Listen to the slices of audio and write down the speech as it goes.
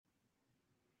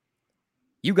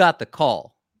You got the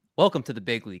call. Welcome to the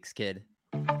big leagues, kid.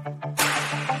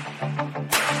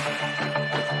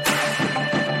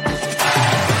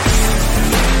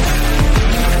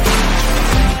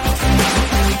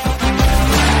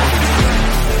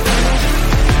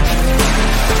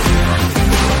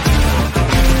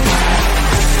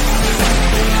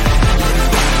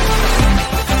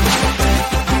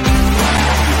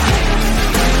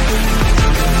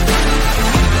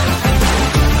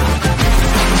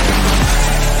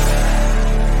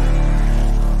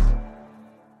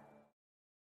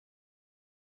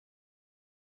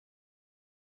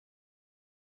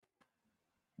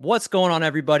 What's going on,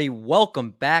 everybody?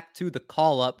 Welcome back to the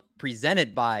Call Up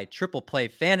presented by Triple Play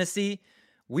Fantasy.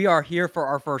 We are here for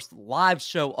our first live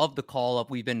show of the Call Up.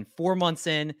 We've been 4 months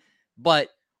in, but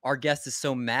our guest is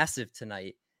so massive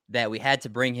tonight that we had to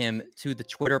bring him to the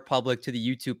Twitter public, to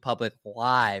the YouTube public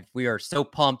live. We are so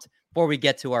pumped. Before we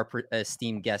get to our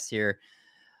esteemed guest here,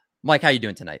 Mike, how you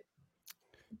doing tonight?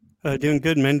 Doing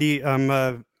good, Mendy.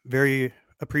 I'm very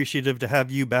appreciative to have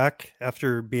you back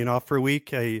after being off for a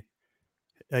week.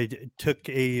 I took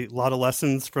a lot of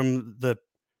lessons from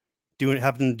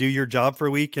having to do your job for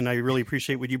a week, and I really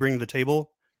appreciate what you bring to the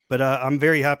table. But I'm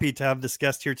very happy to have this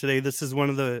guest here today. This is one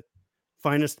of the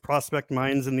finest prospect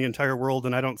minds in the entire world,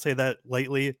 and I don't say that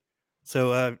lightly.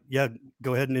 So,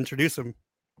 go ahead and introduce him.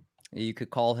 You could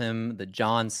call him the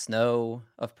Jon Snow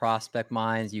of prospect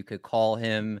minds. You could call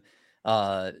him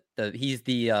he's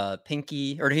the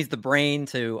Pinky, or he's the brain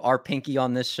to our Pinky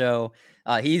on this show.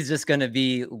 He's just going to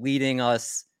be leading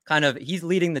us he's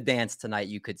leading the dance tonight,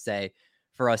 you could say,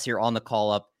 for us here on the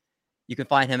Call Up. You can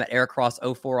find him at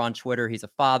AirCross04 on Twitter. He's a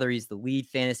father. He's the lead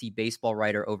fantasy baseball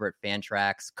writer over at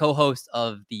Fantrax, co-host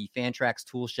of the Fantrax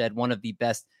Toolshed, one of the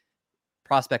best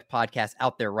prospect podcasts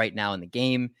out there right now in the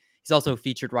game. He's also a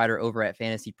featured writer over at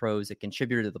Fantasy Pros, a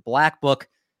contributor to the Black Book.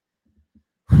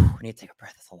 I need to take a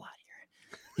breath. That's a lot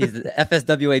here. He's the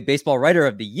FSWA Baseball Writer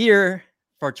of the Year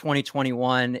for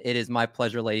 2021. It is my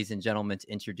pleasure, ladies and gentlemen,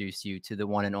 to introduce you to the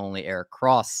one and only Eric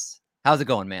Cross. How's it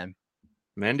going, man?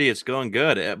 Mendy, it's going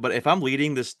good. But if I'm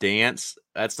leading this dance,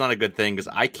 that's not a good thing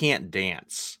because I can't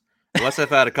dance. Unless I've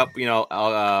had a couple,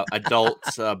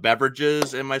 adult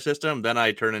beverages in my system, then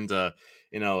I turn into,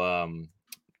 the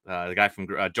guy from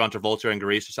John Travolta in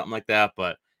Grease or something like that.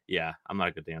 But yeah, I'm not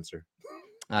a good dancer.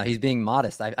 He's being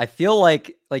modest. I feel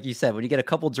like you said, when you get a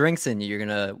couple drinks in you, you're going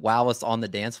to wow us on the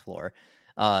dance floor.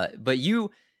 But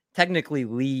you technically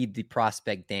lead the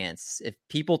prospect dance. If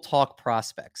people talk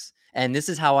prospects, and this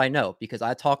is how I know, because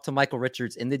I talked to Michael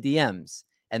Richards in the DMs,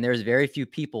 and there's very few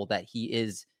people that he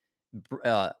is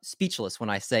speechless when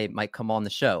I say might come on the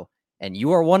show. And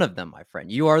you are one of them, my friend.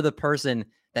 You are the person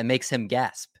that makes him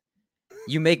gasp.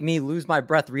 You make me lose my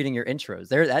breath reading your intros.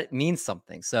 That means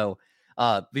something. So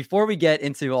before we get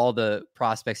into all the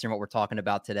prospects and what we're talking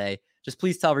about today, just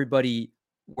please tell everybody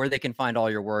where they can find all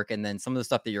your work and then some of the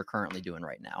stuff that you're currently doing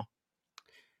right now.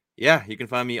 Yeah, you can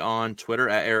find me on Twitter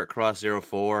at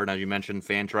EricCross04. And as you mentioned,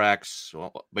 Fantrax,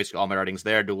 well, basically all my writings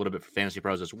there. Do a little bit for Fantasy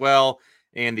Pros as well.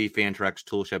 And the Fantrax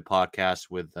Toolshed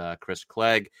podcast with Chris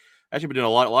Clegg. Actually been doing a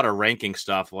lot of ranking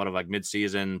stuff, a lot of like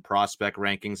mid-season prospect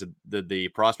rankings. The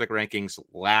prospect rankings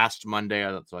last Monday,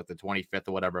 so like the 25th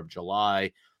or whatever of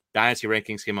July. Dynasty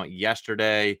rankings came out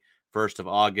yesterday, 1st of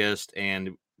August,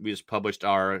 and we just published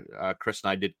our, Chris and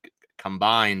I did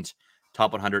combined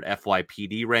top 100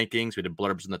 FYPD rankings. We did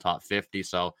blurbs in the top 50.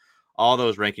 So all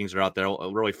those rankings are out there.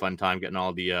 A really fun time getting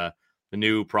all the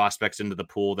new prospects into the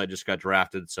pool that just got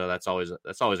drafted. So that's always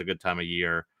a good time of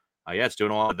year. It's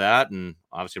doing a lot of that, and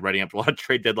obviously writing up a lot of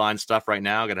trade deadline stuff right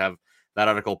now. Going to have that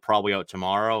article probably out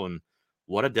tomorrow. And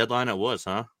what a deadline it was,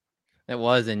 huh? It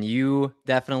was, and you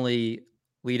definitely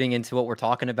leading into what we're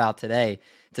talking about today.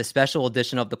 It's a special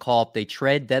edition of the Call Up, the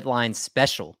trade deadline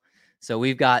special. So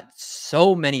we've got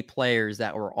so many players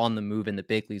that were on the move in the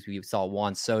big leagues. We saw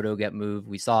Juan Soto get moved.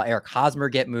 We saw Eric Hosmer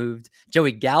get moved.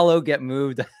 Joey Gallo get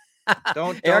moved.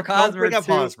 Don't bring up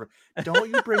Hosmer. Don't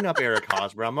you bring up Eric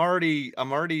Hosmer. I'm already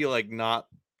like not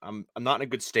I'm not in a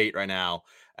good state right now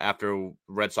after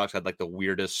Red Sox had like the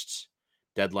weirdest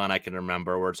deadline I can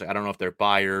remember, where it's like, I don't know if they're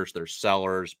buyers, they're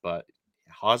sellers, but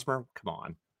Hosmer, come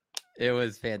on. It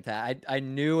was fantastic. I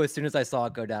knew as soon as I saw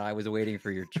it go down, I was waiting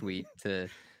for your tweet to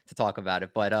talk about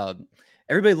it. But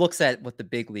everybody looks at what the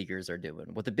big leaguers are doing,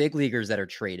 what the big leaguers that are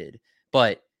traded.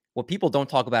 But what people don't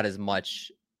talk about as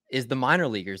much is the minor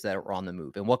leaguers that are on the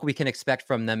move and what we can expect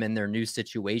from them in their new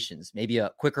situations. Maybe a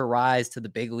quicker rise to the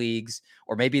big leagues,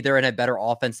 or maybe they're in a better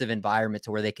offensive environment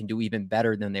to where they can do even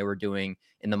better than they were doing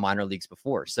in the minor leagues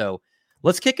before. So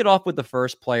Let's kick it off with the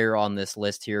first player on this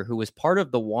list here, who was part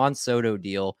of the Juan Soto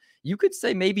deal. You could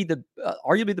say maybe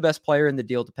arguably the best player in the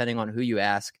deal, depending on who you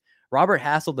ask. Robert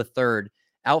Hassell III,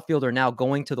 outfielder, now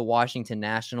going to the Washington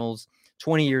Nationals,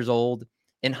 20 years old,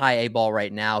 in high A ball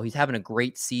right now. He's having a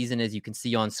great season, as you can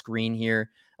see on screen here.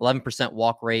 11%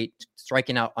 walk rate,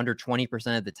 striking out under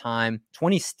 20% of the time,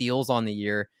 20 steals on the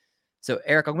year. So,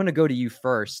 Eric, I'm going to go to you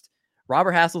first.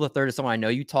 Robert Hassell III is someone I know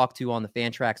you talked to on the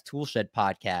Fantrax Toolshed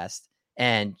podcast.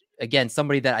 And again,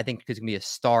 somebody that I think is going to be a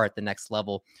star at the next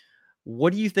level.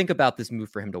 What do you think about this move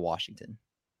for him to Washington?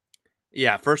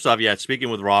 Yeah, first off, speaking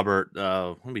with Robert,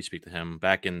 when we speak to him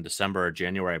back in December or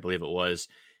January, I believe it was.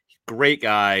 Great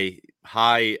guy,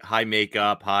 high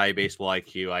makeup, high baseball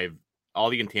IQ. All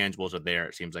the intangibles are there,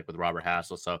 it seems like, with Robert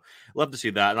Hassell. So love to see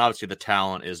that. And obviously the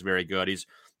talent is very good. He's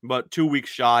about 2 weeks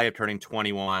shy of turning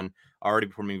 21, already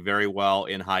performing very well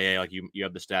in high A. Like you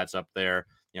have the stats up there.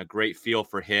 Great feel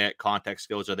for hit, contact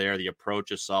skills are there. The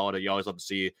approach is solid. You always love to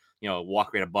see,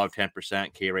 walk rate above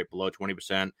 10%, K rate below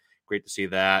 20%. Great to see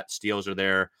that. Steals are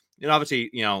there. And obviously,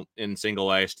 in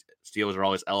single A, steals are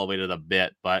always elevated a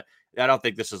bit, but I don't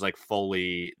think this is like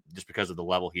fully just because of the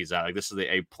level he's at. Like this is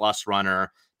a plus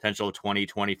runner, potential 20,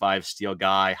 25 steal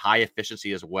guy, high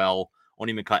efficiency as well.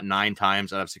 Only been cut 9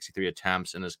 times out of 63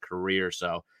 attempts in his career.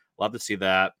 So love to see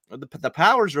that. The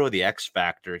power is really the X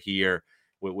factor here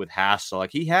with Hassell.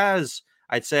 Like he has,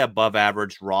 I'd say, above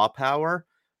average raw power,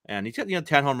 and he's got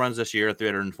 10 home runs this year,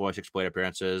 346 plate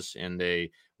appearances, and a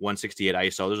 168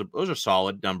 ISO. Those are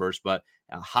solid numbers, but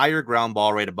a higher ground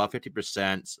ball rate, above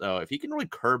 50%. So if he can really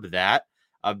curb that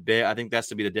a bit, I think that's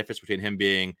to be the difference between him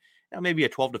being maybe a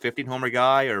 12 to 15 homer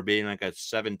guy or being like a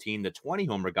 17 to 20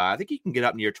 homer guy. I think he can get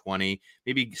up near 20,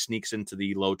 maybe sneaks into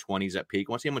the low 20s at peak.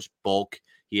 We'll see how much bulk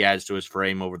he adds to his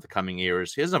frame over the coming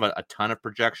years. He doesn't have a ton of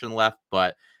projection left,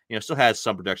 but still has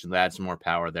some projection to add some more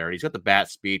power there. He's got the bat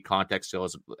speed, contact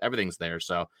skills, everything's there.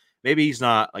 So maybe he's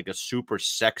not like a super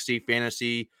sexy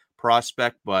fantasy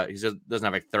prospect, but he doesn't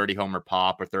have like 30 homer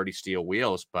pop or 30 steal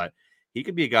wheels, but he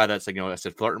could be a guy that's like, I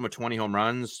said, flirting with 20 home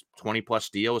runs, 20 plus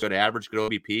steals, good average, good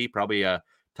OBP, probably a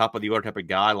top of the order type of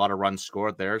guy, a lot of runs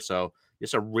scored there. So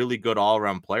just a really good all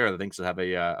around player that thinks to have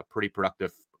a pretty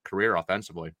productive career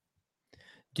offensively.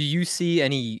 Do you see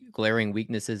any glaring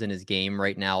weaknesses in his game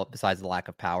right now besides the lack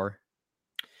of power?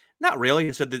 Not really.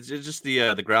 He said it's just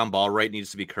the ground ball rate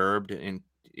needs to be curbed. And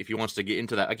if he wants to get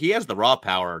into that, like he has the raw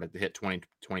power to hit 20,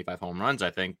 25 home runs,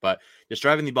 I think, but just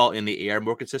driving the ball in the air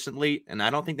more consistently. And I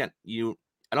don't think you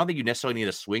necessarily need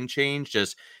a swing change,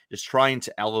 just trying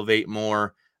to elevate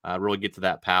more, really get to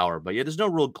that power. But there's no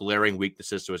real glaring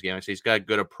weaknesses to his game. He's got a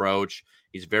good approach.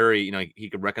 He's very, he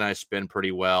can recognize spin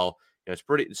pretty well. It's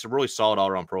a really solid all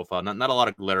around profile. Not a lot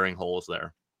of glaring holes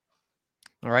there.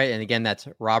 All right. And again, that's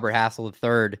Robert Hassell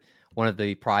III, one of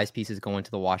the prize pieces going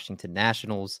to the Washington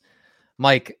Nationals.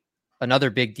 Mike, another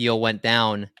big deal went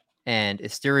down, and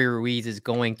Esteury Ruiz is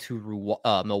going to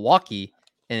Milwaukee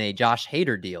in a Josh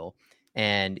Hader deal.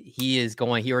 And he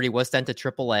already was sent to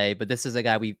AAA, but this is a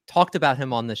guy, we've talked about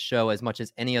him on the show as much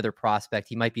as any other prospect.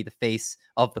 He might be the face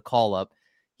of the call-up.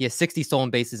 He has 60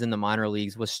 stolen bases in the minor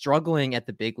leagues, was struggling at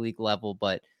the big league level,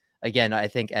 but again, I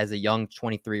think as a young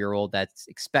 23-year-old, that's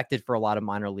expected for a lot of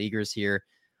minor leaguers here.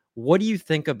 What do you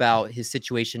think about his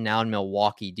situation now in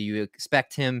Milwaukee? Do you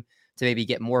expect him to maybe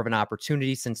get more of an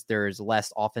opportunity since there's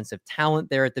less offensive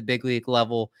talent there at the big league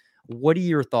level? What are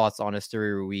your thoughts on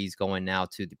Esteury Ruiz going now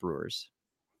to the Brewers?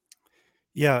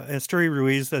 Yeah, Esteury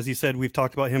Ruiz, as you said, we've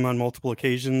talked about him on multiple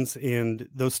occasions, and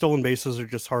those stolen bases are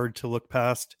just hard to look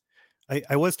past.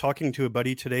 I was talking to a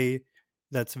buddy today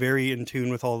that's very in tune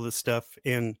with all this stuff,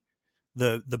 and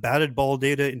the batted ball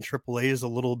data in AAA is a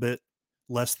little bit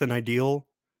less than ideal.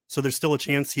 So there's still a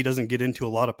chance he doesn't get into a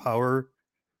lot of power,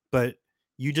 but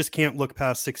you just can't look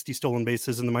past 60 stolen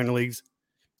bases in the minor leagues.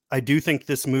 I do think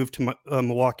this move to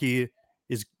Milwaukee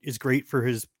is great for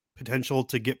his potential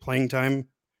to get playing time.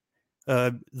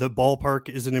 The ballpark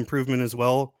is an improvement as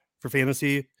well for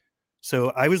fantasy. So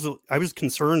I was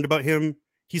concerned about him.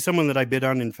 He's someone that I bid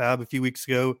on in Fab a few weeks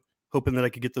ago, hoping that I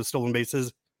could get those stolen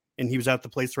bases. And he was at the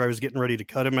place where I was getting ready to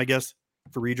cut him, I guess,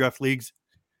 for redraft leagues.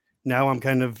 Now I'm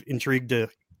kind of intrigued to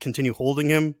continue holding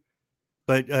him.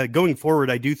 But going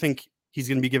forward, I do think he's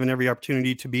going to be given every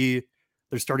opportunity to be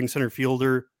their starting center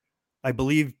fielder. I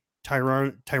believe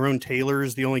Tyrone Taylor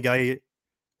is the only guy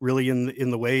really in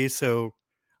the way. So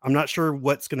I'm not sure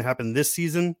what's going to happen this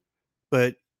season,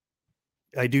 but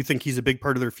I do think he's a big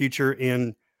part of their future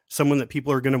and someone that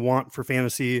people are going to want for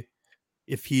fantasy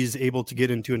if he's able to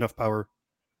get into enough power.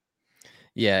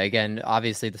 Yeah, again,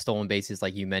 obviously the stolen bases,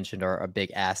 like you mentioned, are a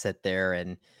big asset there.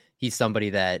 And he's somebody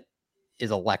that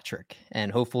is electric,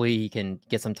 and hopefully he can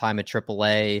get some time at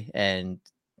AAA and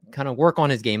kind of work on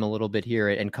his game a little bit here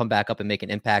and come back up and make an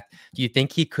impact. Do you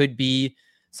think he could be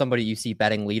somebody you see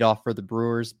batting leadoff for the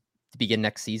Brewers to begin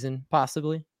next season,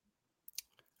 possibly?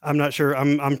 I'm not sure.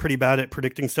 I'm pretty bad at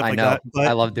predicting stuff like know. that. But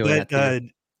I love doing that too.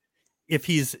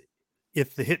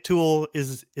 If the hit tool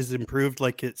is improved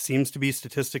like it seems to be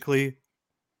statistically,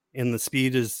 and the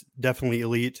speed is definitely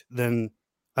elite, then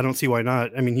I don't see why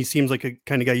not. I mean, he seems like a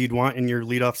kind of guy you'd want in your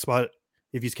leadoff spot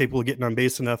if he's capable of getting on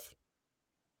base enough.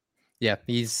 Yeah,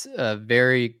 he's a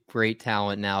very great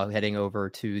talent now heading over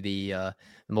to the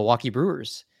Milwaukee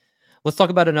Brewers. Let's talk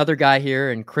about another guy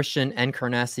here, and Christian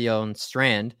Encarnacion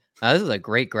Strand. This is a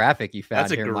great graphic you found.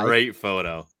 That's a here, great Mike.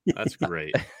 photo. That's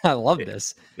great. I love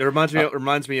this. It reminds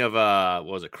me of what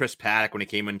was it, Chris Paddock when he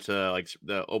came into like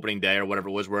the opening day or whatever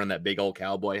it was, wearing that big old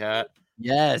cowboy hat.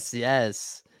 Yes.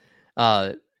 It's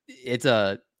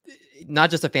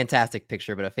not just a fantastic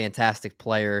picture, but a fantastic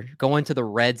player. Going to the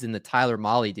Reds in the Tyler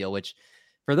Mahle deal, which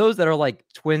for those that are like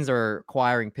Twins are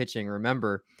acquiring pitching,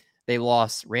 remember they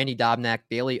lost Randy Dobnak,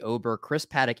 Bailey Ober, Chris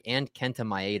Paddock, and Kenta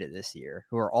Maeda this year,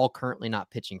 who are all currently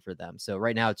not pitching for them. So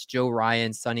right now it's Joe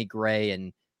Ryan, Sonny Gray,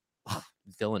 and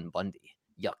Dylan Bundy.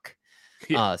 Yuck.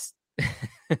 Yeah.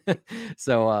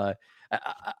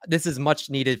 This is much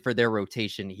needed for their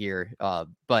rotation here.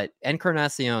 But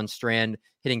Encarnacion Strand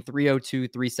hitting 302,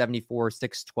 374,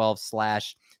 612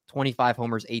 slash, 25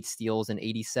 homers, 8 steals in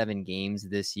 87 games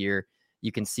this year.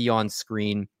 You can see on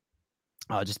screen,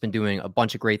 just been doing a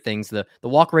bunch of great things. The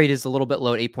walk rate is a little bit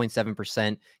low at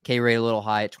 8.7%, K rate a little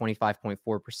high at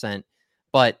 25.4%,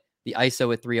 but the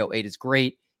ISO at 308 is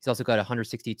great. He's also got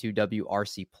 162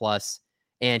 WRC plus,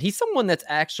 and he's someone that's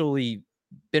actually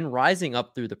been rising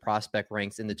up through the prospect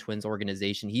ranks in the Twins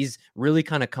organization. He's really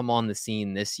kind of come on the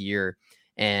scene this year,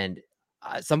 and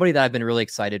somebody that I've been really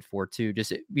excited for too.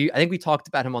 I think we talked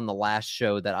about him on the last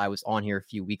show that I was on here a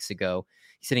few weeks ago.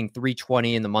 He's hitting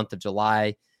 320 in the month of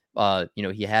July.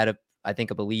 He had I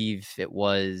believe it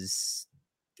was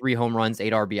 3 home runs,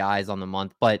 8 RBIs on the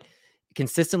month, but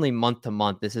consistently month to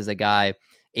month, this is a guy.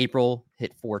 April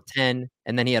hit 410,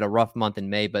 and then he had a rough month in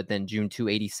May, but then June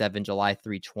 287, July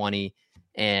 320.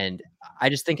 And I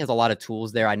just think has a lot of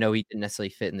tools there. I know he didn't necessarily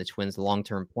fit in the Twins'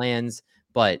 long-term plans,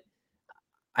 but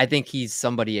I think he's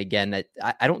somebody, again, that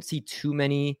I don't see too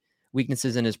many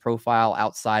weaknesses in his profile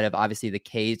outside of obviously the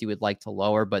Ks you would like to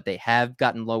lower, but they have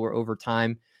gotten lower over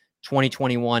time.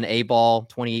 2021 A-ball,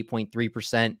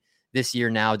 28.3%. This year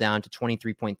now down to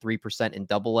 23.3% in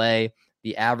AA.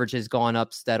 The average has gone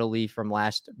up steadily from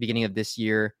beginning of this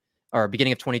year, or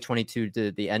beginning of 2022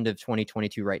 to the end of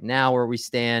 2022 right now where we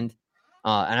stand.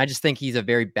 And I just think he's a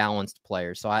very balanced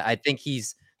player. So I think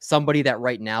he's somebody that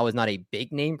right now is not a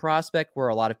big name prospect where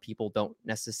a lot of people don't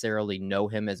necessarily know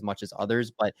him as much as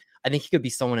others. But I think he could be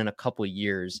someone in a couple of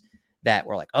years that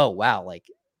we're like, oh, wow, like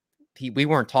we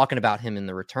weren't talking about him in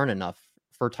the return enough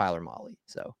for Tyler Mahle.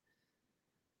 So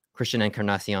Christian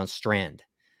Encarnacion Strand.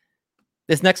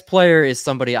 This next player is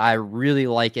somebody I really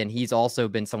like, and he's also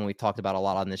been someone we've talked about a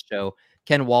lot on this show.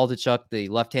 Ken Waldichuk, the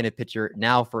left-handed pitcher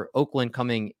now for Oakland,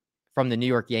 coming from the New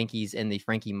York Yankees in the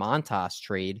Frankie Montas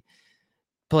trade,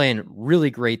 playing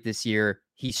really great this year.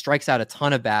 He strikes out a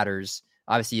ton of batters.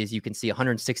 Obviously, as you can see,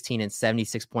 116 and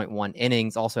 76.1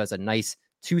 innings, also has a nice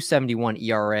 2.71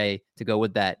 ERA to go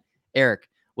with that. Eric,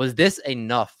 was this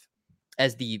enough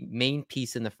as the main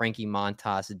piece in the Frankie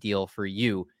Montas deal for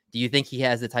you? Do you think he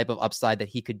has the type of upside that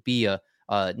he could be a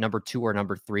number 2 or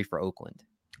number 3 for Oakland?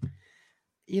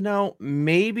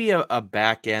 Maybe a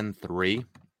back end 3.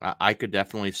 I could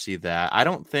definitely see that. I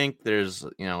don't think there's,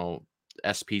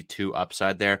 SP2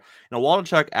 upside there.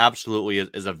 Waldichuk absolutely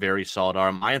is a very solid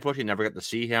arm. I unfortunately never got to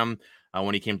see him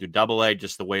when he came through AA,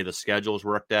 just the way the schedules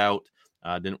worked out.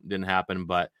 Didn't happen.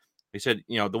 But he said,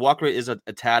 the walk rate is a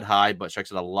tad high, but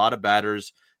strikes out a lot of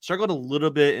batters. Struggled a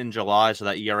little bit in July, so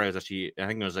that ERA was actually, I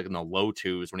think it was like in the low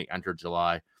 2s when he entered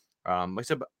July. Like I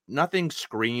said, nothing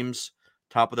screams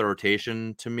top of the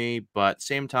rotation to me, but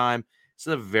same time, it's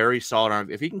a very solid arm.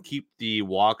 If he can keep the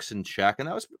walks in check, and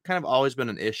that was kind of always been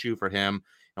an issue for him.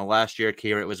 Last year,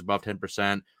 K rate was above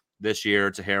 10%. This year,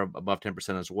 it's a hair above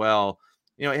 10% as well.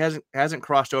 It hasn't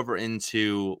crossed over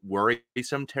into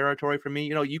worrisome territory for me.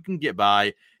 You can get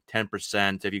by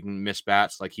 10% if you can miss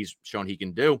bats like he's shown he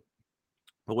can do.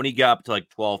 But when he got up to like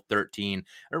 12, 13,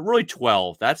 or really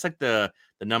 12, that's like the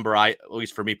number at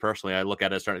least for me personally, I look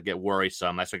at it starting to get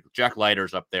worrisome. That's like Jack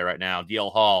Leiter's up there right now.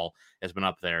 DL Hall has been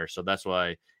up there. So that's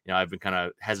why, I've been kind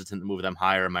of hesitant to move them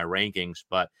higher in my rankings.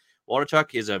 But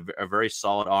Waldichuk is a very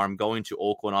solid arm. Going to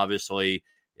Oakland, obviously,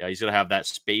 Yeah, he's going to have that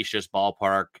spacious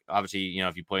ballpark. Obviously,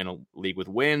 if you play in a league with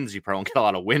wins, you probably won't get a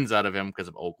lot of wins out of him because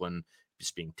of Oakland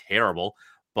just being terrible.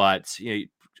 But,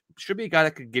 should be a guy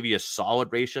that could give you a solid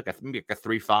ratio, maybe like a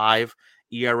 3.5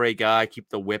 ERA guy, keep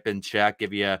the whip in check,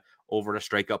 give you over the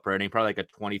strikeout rating, probably like a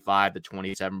 25 to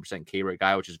 27% K rate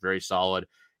guy, which is very solid.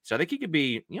 So I think he could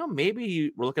be,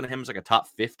 maybe we're looking at him as like a top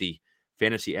 50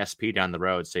 fantasy SP down the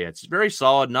road. So yeah, it's very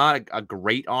solid, not a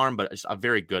great arm, but it's a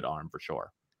very good arm for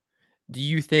sure. Do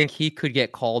you think he could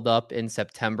get called up in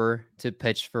September to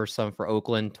pitch for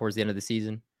Oakland towards the end of the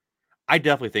season? I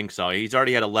definitely think so. He's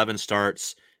already had 11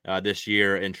 starts this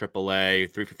year in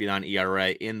AAA, 3.59 ERA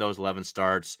in those 11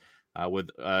 starts with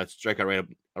a strikeout rate of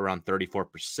around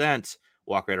 34%,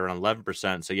 walk rate around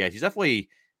 11%. So yeah, he's definitely,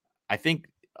 I think,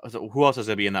 who else is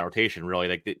going to be in that rotation? Really,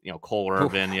 like Cole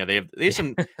Irvin. They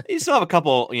still have a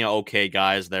couple okay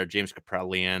guys there, James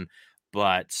Kaprielian,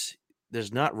 but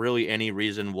there's not really any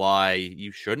reason why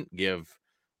you shouldn't give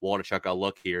Waldichuk a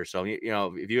look here. So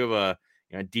if you have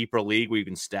a deeper league where you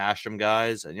can stash some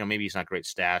guys, maybe he's not a great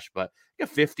stash, but a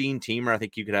 15 teamer, I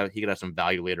think he could have some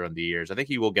value later in the years. I think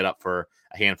he will get up for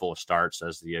a handful of starts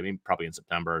probably in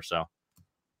September or so.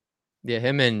 Yeah,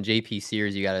 him and JP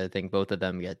Sears, you got to think both of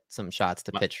them get some shots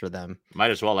to pitch for them.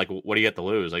 Might as well. Like, what do you get to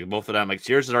lose? Like, both of them, like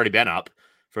Sears has already been up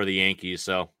for the Yankees.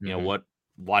 So,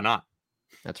 why not?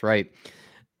 That's right.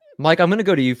 Mike, I'm going to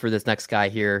go to you for this next guy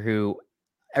here who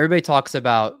everybody talks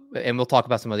about, and we'll talk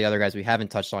about some of the other guys we haven't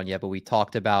touched on yet, but we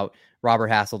talked about Robert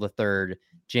Hassel III,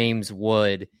 James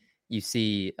Wood, you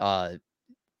see CJ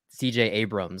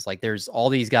Abrams. Like, there's all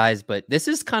these guys, but this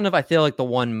is kind of, I feel like, the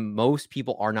one most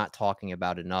people are not talking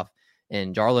about enough.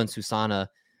 And Jarlin Susana,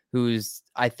 who's,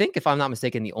 I think, if I'm not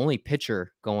mistaken, the only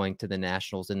pitcher going to the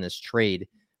Nationals in this trade.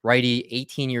 Righty,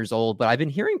 18 years old. But I've been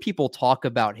hearing people talk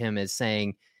about him as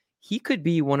saying he could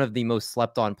be one of the most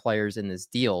slept on players in this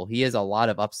deal. He has a lot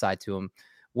of upside to him.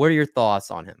 What are your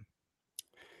thoughts on him?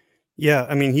 Yeah,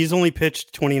 I mean, he's only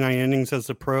pitched 29 innings as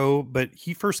a pro, but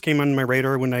he first came on my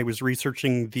radar when I was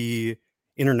researching the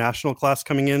international class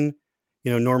coming in.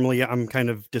 Normally I'm kind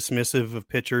of dismissive of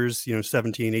pitchers,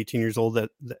 17, 18 years old at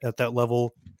that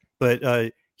level,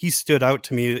 but he stood out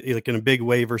to me like in a big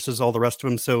way versus all the rest of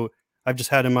them. So I've just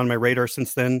had him on my radar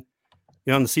since then.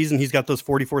 On the season, he's got those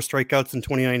 44 strikeouts in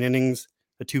 29 innings,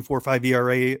 a 2.45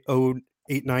 ERA,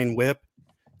 0.89 whip,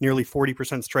 nearly 40%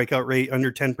 strikeout rate,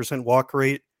 under 10% walk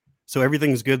rate. So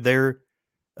everything's good there.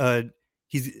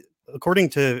 He's,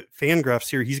 according to Fangraphs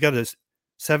here, he's got a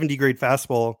 70 grade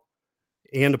fastball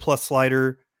and a plus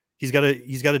slider. He's got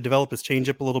to develop his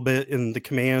changeup a little bit in the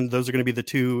command. Those are going to be the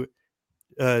two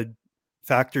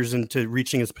factors into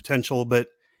reaching his potential. But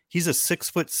he's a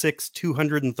 6'6",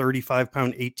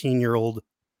 235-pound, 18-year-old.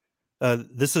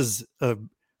 This is a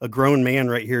grown man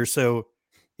right here. So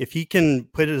if he can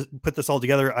put this all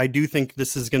together, I do think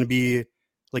this is going to be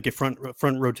like a front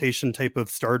rotation type of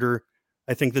starter.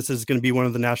 I think this is going to be one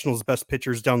of the Nationals' best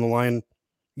pitchers down the line,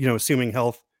 assuming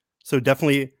health. So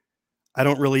definitely, I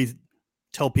don't really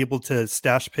tell people to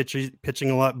stash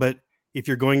pitching a lot, but if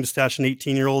you're going to stash an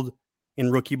 18-year-old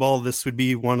in rookie ball, this would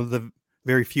be one of the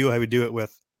very few I would do it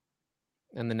with.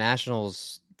 And the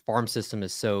Nationals farm system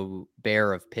is so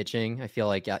bare of pitching. I feel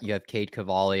like you have Cade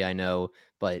Cavalli, I know,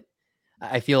 but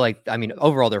I feel like,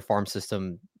 overall their farm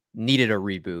system needed a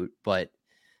reboot, but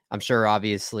I'm sure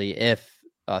obviously if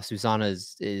Susana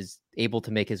is able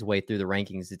to make his way through the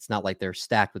rankings, it's not like they're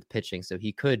stacked with pitching. So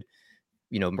he could,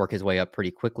 work his way up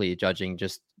pretty quickly, judging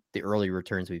just the early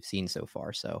returns we've seen so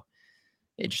far. So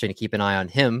interesting to keep an eye on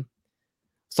him.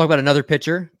 Let's talk about another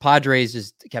pitcher. Padres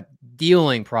just kept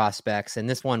dealing prospects. And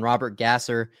this one, Robert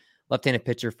Gasser, left-handed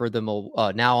pitcher for the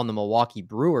now on the Milwaukee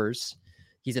Brewers.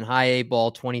 He's in high A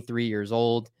ball, 23 years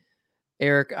old.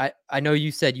 Eric, I know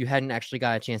you said you hadn't actually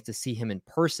got a chance to see him in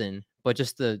person, but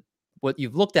just what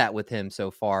you've looked at with him so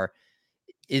far,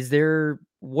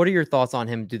 what are your thoughts on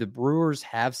him? Do the Brewers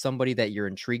have somebody that you're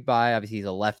intrigued by? Obviously, he's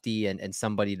a lefty and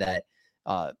somebody that,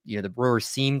 the Brewers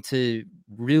seem to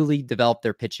really develop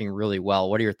their pitching really well.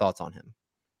 What are your thoughts on him?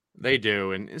 They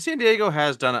do. And San Diego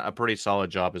has done a pretty solid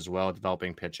job as well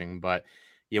developing pitching. But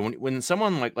yeah, when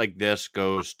someone like this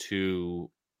goes to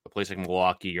a place like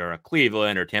Milwaukee or a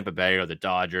Cleveland or Tampa Bay or the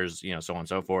Dodgers, so on and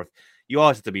so forth, you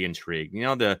always have to be intrigued.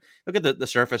 Look at the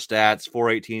surface stats,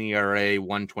 4.18 ERA,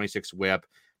 1.26 whip.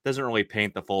 Doesn't really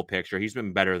paint the full picture. He's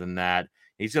been better than that.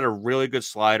 He's got a really good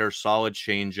slider, solid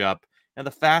changeup. And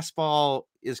the fastball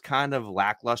is kind of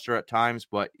lackluster at times,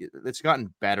 but it's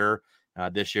gotten better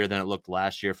this year than it looked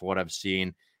last year for what I've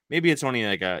seen. Maybe it's only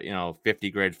like a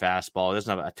 50 grade fastball. It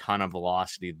doesn't have a ton of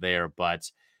velocity there, but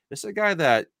this is a guy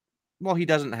that, well, he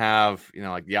doesn't have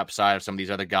like the upside of some of these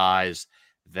other guys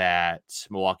that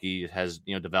Milwaukee has,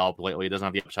 developed lately. It doesn't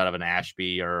have the upside of an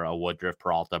Ashby or a Woodruff,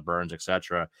 Peralta, Burns,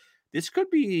 etc. This could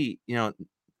be,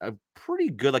 a pretty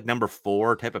good like number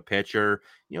 4 type of pitcher.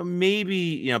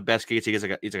 Maybe best case he's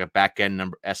like a back end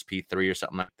number SP3 or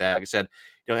something like that. Like I said,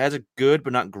 it has a good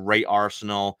but not great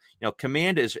arsenal.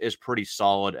 Command is pretty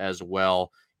solid as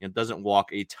well. Doesn't walk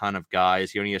a ton of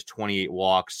guys. He only has 28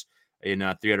 walks in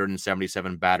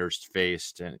 377 batters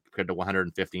faced, and compared to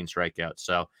 115 strikeouts.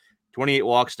 So 28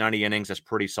 walks, 90 innings. That's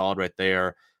pretty solid right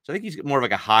there. So I think he's more of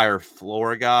like a higher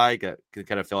floor guy, can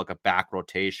kind of feel like a back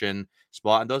rotation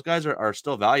spot. And those guys are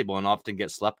still valuable and often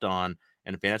get slept on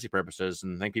in fantasy purposes.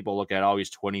 And I think people look at, he's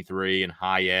 23 and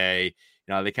high A.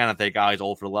 They kind of think, he's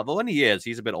old for the level. And he is.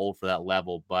 He's a bit old for that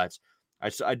level. But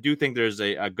I do think there's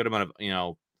a good amount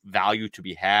of, value to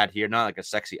be had here. Not like a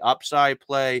sexy upside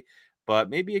play, but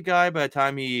maybe a guy by the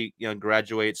time he,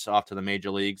 graduates off to the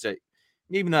major leagues,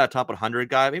 maybe not a top 100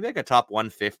 guy, maybe like a top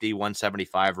 150,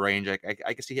 175 range. I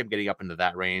can see him getting up into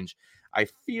that range. I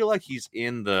feel like he's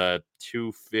in the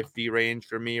 250 range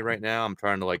for me right now. I'm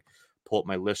trying to like pull up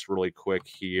my list really quick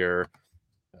here.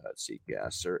 Let's see.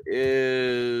 Gasser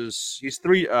he's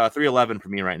 311 for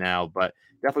me right now, but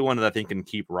definitely one that I think can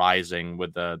keep rising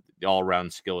with the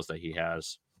all-around skills that he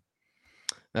has.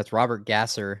 That's Robert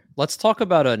Gasser. Let's talk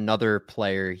about another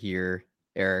player here,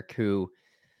 Eric, who,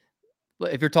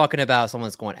 if you're talking about someone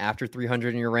that's going after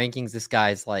 300 in your rankings, this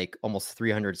guy's like almost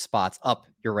 300 spots up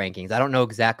your rankings. I don't know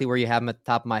exactly where you have him at the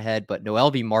top of my head, but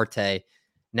Noelvi Marte,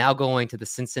 now going to the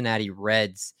Cincinnati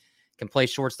Reds, can play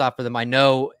shortstop for them. I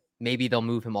know maybe they'll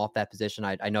move him off that position.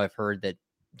 I know I've heard that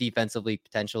defensively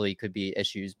potentially could be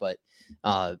issues, but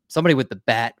somebody with the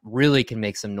bat really can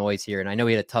make some noise here. And I know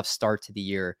he had a tough start to the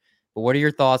year, but what are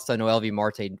your thoughts on Noelvi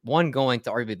Marte? One, going to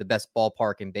arguably the best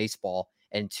ballpark in baseball,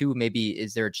 and 2, maybe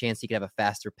is there a chance he could have a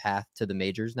faster path to the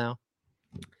majors now?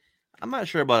 I'm not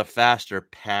sure about a faster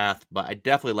path, but I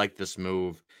definitely like this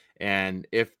move. And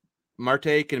if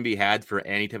Marte can be had for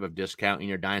any type of discount in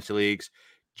your dynasty leagues,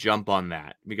 jump on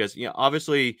that, because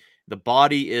obviously the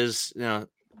body is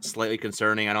slightly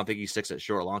concerning. I don't think he sticks at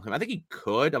short long term. I think he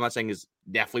could. I'm not saying he's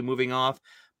definitely moving off,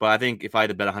 but I think if I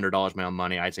had to bet $100 my own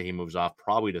money, I'd say he moves off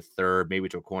probably to third, maybe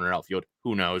to a corner outfield.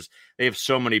 Who knows? They have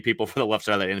so many people for the left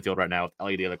side of that infield right now with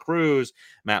Ellie De La Cruz,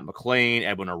 Matt McLean,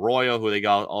 Edwin Arroyo, who they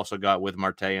also got with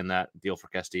Marte in that deal for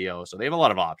Castillo. So they have a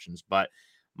lot of options. But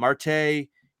Marte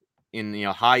in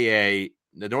high A,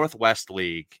 the Northwest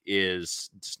League is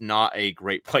just not a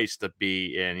great place to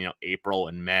be in April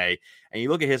and May. And you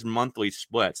look at his monthly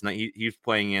splits, and he's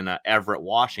playing in Everett,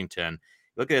 Washington.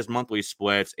 Look at his monthly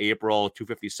splits: April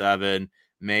 257,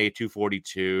 May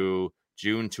 242,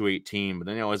 June 218. But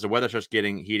then as the weather starts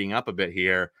heating up a bit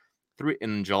here,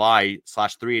 in July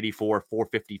 /384,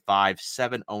 455,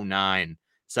 709,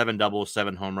 7 doubles,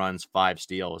 7 home runs, 5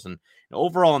 steals. And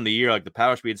overall in the year, like the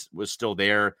power speed was still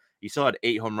there. He still had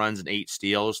 8 home runs and 8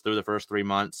 steals through the first 3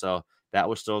 months, so that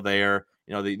was still there.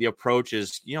 The approach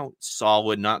is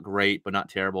solid, not great, but not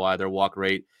terrible either. Walk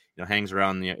rate hangs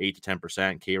around 8 to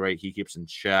 10%. K rate he keeps in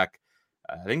check.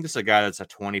 I think this is a guy that's a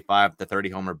 25 to 30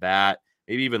 homer bat,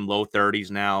 maybe even low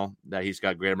 30s now that he's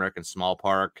got Great American Small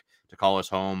Park to call his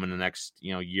home in the next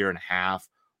year and a half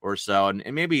or so, and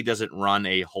maybe he doesn't run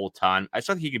a whole ton. I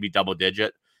still think he could be double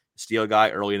digit steal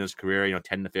guy early in his career,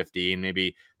 10 to 15.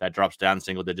 Maybe that drops down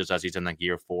single digits as he's in like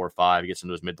year 4 or 5, he gets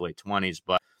into his mid to late 20s.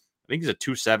 But I think he's a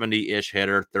 270-ish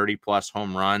hitter, 30 plus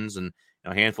home runs, and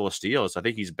a handful of steals. I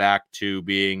think he's back to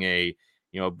being a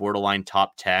borderline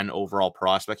top 10 overall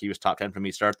prospect. He was top 10 for me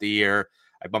to start the year.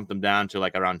 I bumped him down to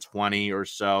like around 20 or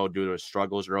so due to his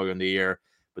struggles earlier in the year.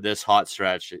 But this hot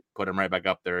stretch put him right back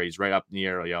up there. He's right up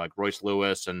near like Royce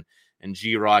Lewis and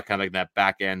G-Rod, kind of like that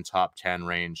back end top 10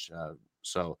 range.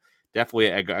 So definitely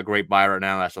a great buy right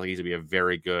now. I still think he's going to be a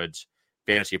very good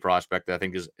fantasy prospect. I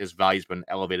think his value's been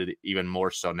elevated even more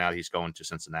so now that he's going to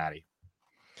Cincinnati.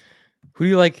 Who do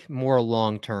you like more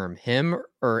long-term, him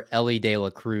or Ellie De La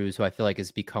Cruz, who I feel like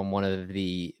has become one of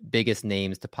the biggest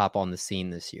names to pop on the scene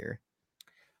this year?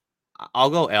 I'll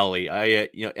go Ellie.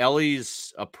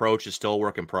 Ellie's approach is still a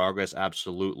work in progress.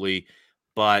 Absolutely.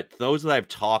 But those that I've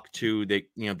talked to,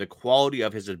 the quality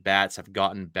of his at-bats have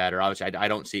gotten better. Obviously, I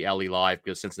don't see Ellie live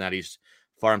because Cincinnati's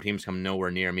farm teams come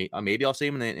nowhere near me. Maybe I'll see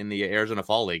him in the Arizona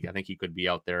Fall League. I think he could be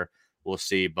out there. We'll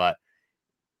see. But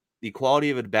the quality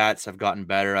of at-bats have gotten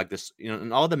better. Like this,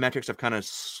 and all the metrics have kind of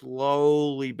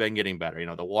slowly been getting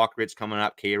better. The walk rate's coming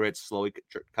up, K rate's slowly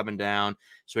coming down,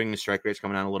 swinging strike rate's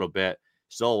coming down a little bit.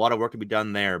 Still a lot of work to be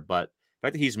done there. But the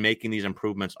fact that he's making these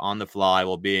improvements on the fly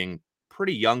while being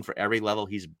pretty young for every level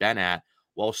he's been at,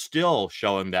 while still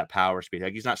showing that power speed.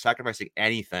 Like he's not sacrificing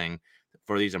anything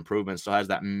for these improvements. Still has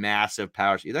that massive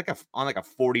power. He's on a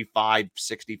 45,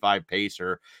 65 pace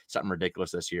or something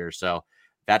ridiculous this year. So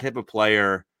that type of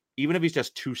player, even if he's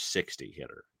just 260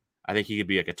 hitter, I think he could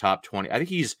be like a top 20. I think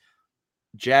he's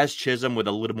Jazz Chisholm with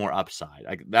a little more upside.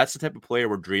 Like that's the type of player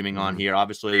we're dreaming on here.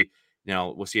 Obviously,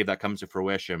 we'll see if that comes to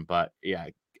fruition. But yeah,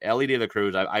 Elly De La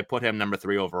Cruz, I put him number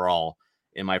 3 overall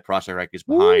in my prospect rankings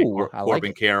behind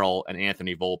Corbin Carroll and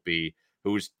Anthony Volpe,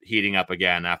 who's heating up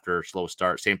again after a slow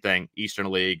start. Same thing,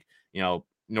 Eastern League,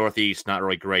 Northeast, not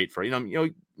really great for,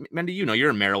 Mendy,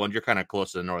 you're in Maryland. You're kind of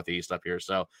close to the Northeast up here.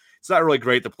 So it's not really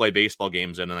great to play baseball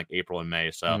games in like April and May.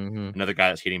 So another guy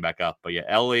that's heating back up. But yeah,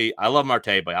 Elly, I love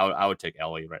Marte, but I would take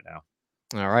Elly right now.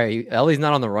 All right. Elly's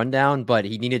not on the rundown, but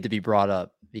he needed to be brought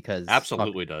up because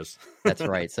absolutely does. That's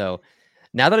right. So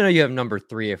now that I know you have number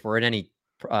 3, if we're in any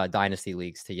dynasty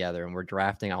leagues together and we're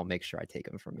drafting, I'll make sure I take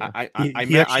him from you.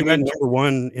 He actually went number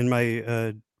 1 in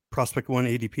my prospect 1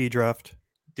 ADP draft.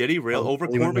 Did he really over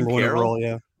Corbin Carroll? Overall,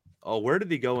 yeah. Oh, where did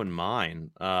he go in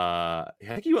mine? I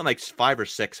think he went like 5 or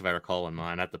 6, if I recall, in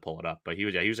mine. I have to pull it up, but he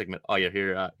was like, oh yeah,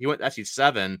 here he went actually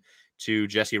 7 to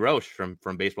Jesse Roche from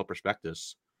Baseball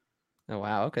Prospectus. Oh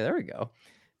wow, okay, there we go.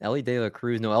 Elly De La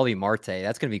Cruz, Noelvi Marte.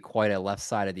 That's going to be quite a left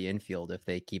side of the infield if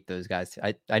they keep those guys.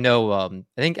 I know. I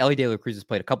think Elly De La Cruz has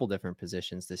played a couple different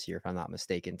positions this year, if I'm not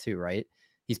mistaken, too. Right?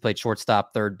 He's played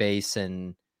shortstop, third base,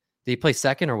 and did he play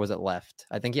second or was it left?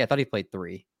 I thought he played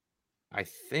 3. I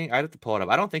think I'd have to pull it up.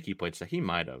 I don't think he played second. He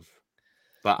might have,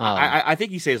 but I think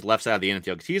he stays left side of the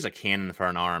infield because he's a cannon for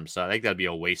an arm. So I think that'd be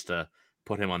a waste to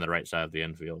put him on the right side of the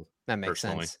infield. That makes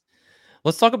sense.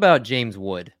 Let's talk about James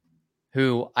Wood,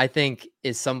 who I think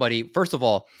is somebody, first of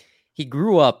all, he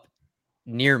grew up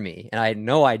near me, and I had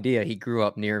no idea he grew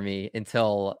up near me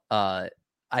until I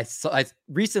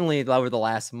recently, over the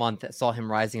last month, saw him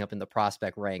rising up in the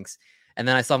prospect ranks. And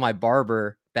then I saw my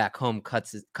barber back home cut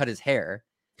his hair.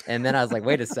 And then I was like,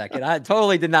 wait a second, I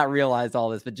totally did not realize all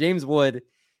this. But James Wood,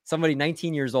 somebody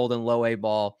 19 years old in low A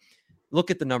ball.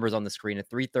 Look at the numbers on the screen at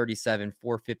 337,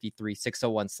 453,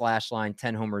 601 slash line,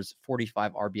 10 homers,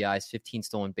 45 RBIs, 15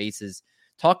 stolen bases.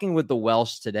 Talking with the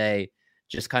Welsh today,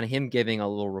 just kind of him giving a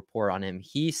little report on him.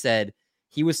 He said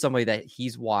he was somebody that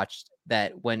he's watched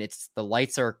that when the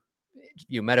lights are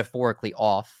metaphorically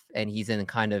off and he's in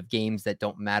kind of games that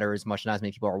don't matter as much, not as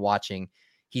many people are watching,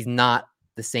 he's not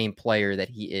the same player that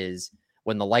he is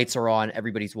when the lights are on,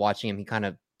 everybody's watching him. He kind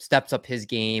of steps up his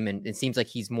game, and it seems like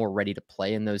he's more ready to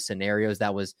play in those scenarios.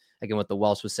 That was, again, what the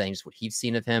Welsh was saying, just what he's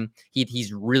seen of him.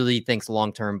 He's really thinks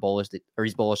long-term bullish, or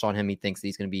he's bullish on him. He thinks that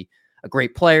he's going to be a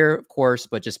great player, of course,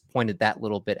 but just pointed that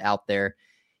little bit out there.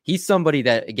 He's somebody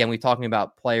that, again, we're talking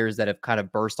about players that have kind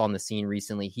of burst on the scene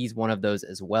recently. He's one of those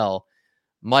as well.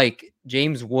 Mike,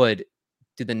 James Wood,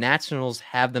 do the Nationals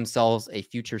have themselves a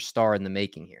future star in the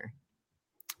making here?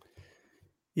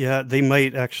 Yeah, they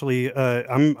might actually.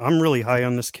 I'm really high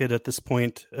on this kid at this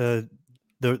point. The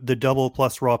double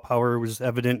plus raw power was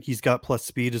evident. He's got plus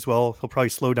speed as well. He'll probably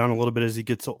slow down a little bit as he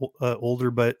gets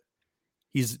older, but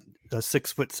he's a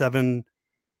 6'7",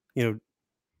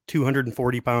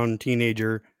 240-pound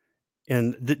teenager.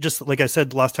 And just like I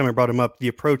said last time I brought him up, the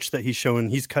approach that he's shown,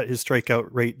 he's cut his strikeout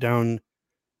rate down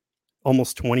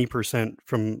almost 20%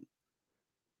 from,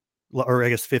 or I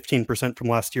guess 15% from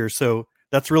last year. So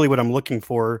that's really what I'm looking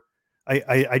for.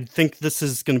 I think this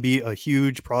is going to be a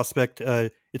huge prospect.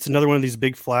 It's another one of these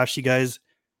big flashy guys,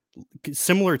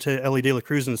 similar to Elly De La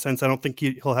Cruz in a sense. I don't think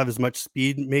he'll have as much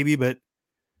speed maybe, but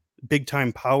big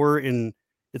time power, and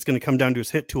it's going to come down to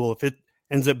his hit tool. If it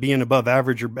ends up being above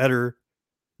average or better,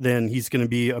 then he's going to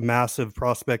be a massive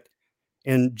prospect.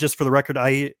 And just for the record,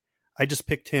 I just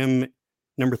picked him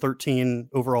number 13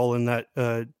 overall in that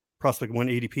prospect 1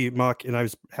 ADP mock, and I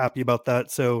was happy about that.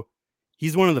 So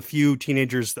he's one of the few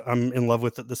teenagers that I'm in love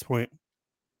with at this point.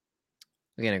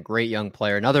 Again, a great young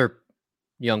player. Another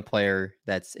young player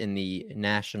that's in the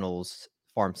Nationals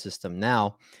farm system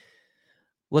now.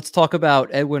 Let's talk about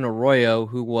Edwin Arroyo,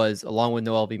 who was, along with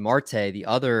Noelvi Marte, the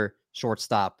other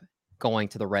shortstop going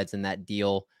to the Reds in that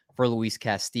deal for Luis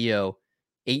Castillo.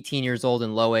 18 years old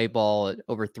in low A ball, at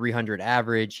over 300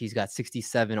 average. He's got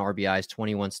 67 RBIs,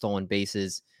 21 stolen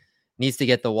bases. Needs to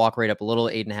get the walk rate up a little,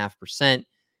 8.5%.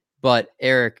 But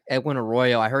Eric, Edwin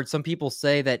Arroyo, I heard some people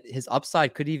say that his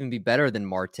upside could even be better than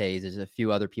Marte's. There's a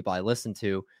few other people I listened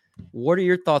to. What are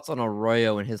your thoughts on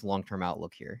Arroyo and his long-term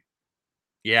outlook here?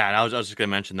 Yeah, and I was just going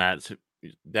to mention that. So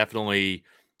definitely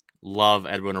love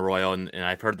Edwin Arroyo, and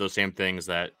I've heard those same things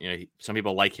that some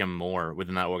people like him more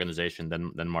within that organization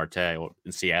than Marte, or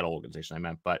in Seattle organization I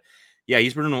meant. But yeah,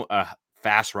 he's been a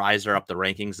fast riser up the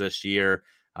rankings this year.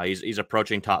 He's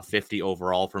approaching top 50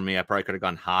 overall for me. I probably could have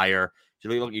gone higher.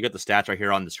 So you get the stats right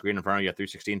here on the screen in front of you: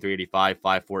 316, 385,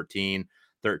 514,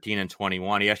 13, and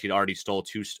 21. He actually already stole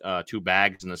two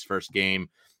bags in this first game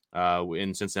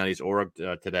in Cincinnati's org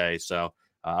today. So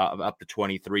up to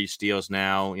 23 steals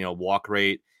now. Walk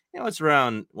rate, it's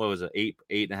around, what was it,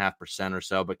 8.5% or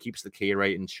so, but keeps the K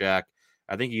rate in check.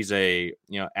 I think he's a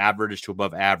average to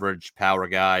above average power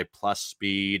guy plus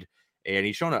speed, and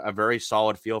he's shown a very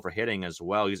solid feel for hitting as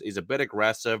well. He's a bit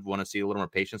aggressive. Want to see a little more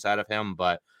patience out of him,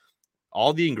 but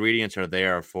all the ingredients are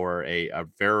there for a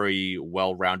very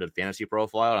well-rounded fantasy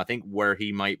profile. And I think where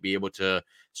he might be able to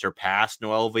surpass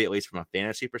Noelvi, at least from a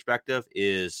fantasy perspective,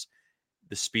 is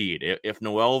the speed. If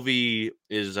Noelvi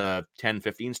is a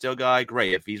 10-15 still guy,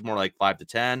 great. If he's more like 5 to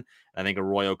 10, I think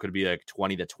Arroyo could be like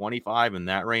 20 to 25 in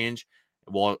that range,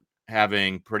 while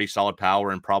having pretty solid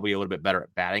power and probably a little bit better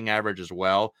at batting average as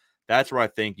well. That's where I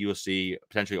think you'll see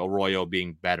potentially Arroyo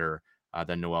being better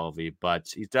than Noelvi,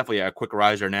 but he's definitely a quick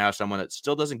riser now, someone that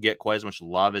still doesn't get quite as much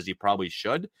love as he probably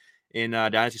should in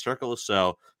Dynasty circles.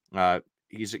 So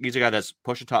he's a guy that's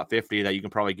pushing top 50 that you can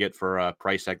probably get for a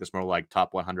price tag that's more like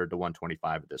top 100 to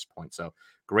 125 at this point. So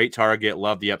great target,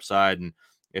 love the upside. And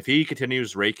if he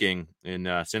continues raking in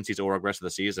Cincy's org rest of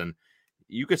the season,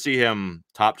 you could see him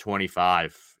top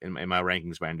 25 in my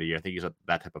rankings by end of the year. I think he's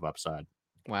that type of upside.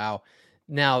 Wow.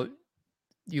 Now,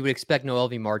 you would expect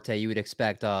Noelvi Marte. You would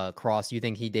expect Cross. You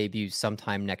think he debuts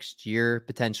sometime next year,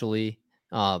 potentially,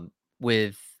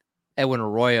 with Edwin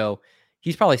Arroyo.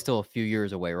 He's probably still a few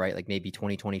years away, right? Like maybe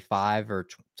 2025 or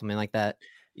something like that.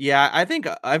 Yeah, I think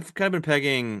I've kind of been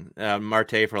pegging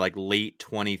Marte for like late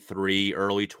 23,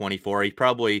 early 24. He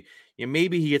probably,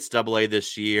 maybe he gets AA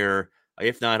this year.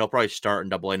 If not, he'll probably start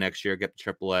in AA next year, get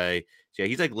to AAA. So yeah,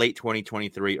 he's like late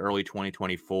 2023, early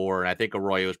 2024. And I think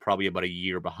Arroyo is probably about a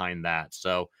year behind that.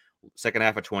 So second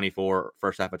half of 24,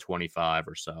 first half of 25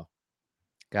 or so.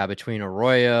 Got between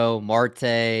Arroyo, Marte,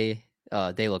 De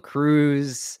La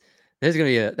Cruz. There's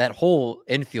going to be that whole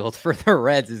infield for the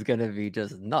Reds is going to be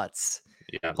just nuts.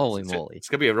 Yeah. Holy moly. It's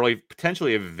going to be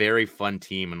potentially a very fun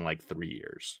team in like 3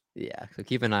 years. Yeah. So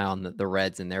keep an eye on the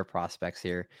Reds and their prospects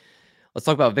here. Let's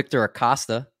talk about Victor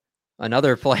Acosta,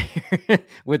 another player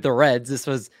with the Reds. This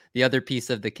was the other piece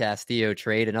of the Castillo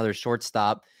trade, another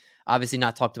shortstop. Obviously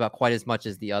not talked about quite as much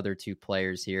as the other two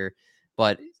players here,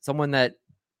 but someone that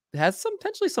has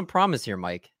potentially some promise here,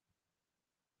 Mike.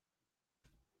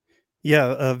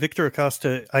 Yeah, Victor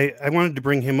Acosta, I wanted to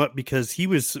bring him up because he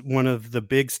was one of the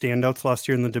big standouts last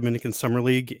year in the Dominican Summer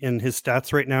League, and his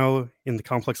stats right now in the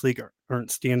Complex League aren't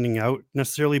standing out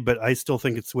necessarily, but I still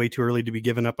think it's way too early to be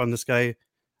giving up on this guy.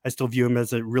 I still view him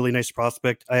as a really nice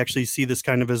prospect. I actually see this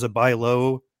kind of as a buy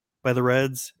low by the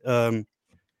Reds. I'm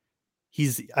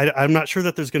not sure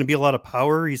that there's going to be a lot of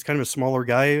power. He's kind of a smaller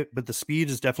guy, but the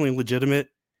speed is definitely legitimate,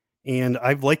 and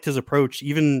I've liked his approach,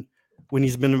 even when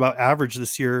he's been about average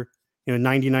this year.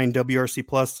 99 WRC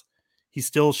plus, he's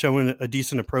still showing a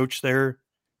decent approach there.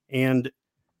 And,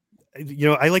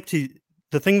 the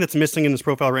thing that's missing in this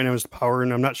profile right now is power,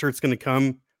 and I'm not sure it's going to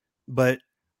come. But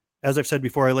as I've said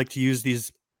before, I like to use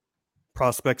these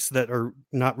prospects that are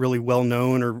not really well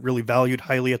known or really valued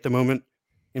highly at the moment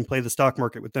and play the stock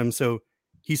market with them. So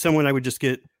he's someone I would just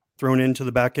get thrown into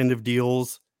the back end of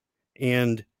deals.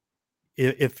 And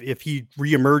if he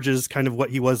reemerges kind of what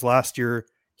he was last year,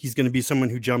 he's going to be someone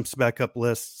who jumps back up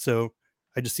lists. So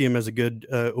I just see him as a good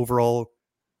overall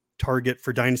target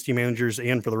for dynasty managers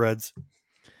and for the Reds.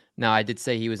 Now, I did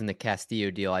say he was in the Castillo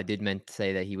deal. I did meant to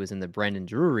say that he was in the Brandon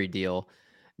Drury deal.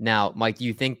 Now, Mike, do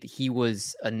you think he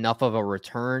was enough of a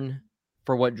return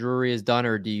for what Drury has done,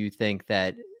 or do you think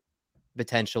that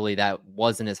potentially that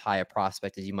wasn't as high a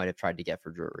prospect as you might have tried to get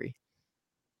for Drury?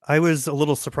 I was a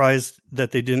little surprised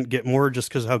that they didn't get more just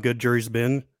because of how good Drury's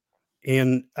been.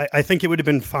 And I think it would have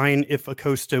been fine if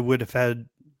Acosta would have had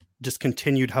just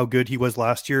continued how good he was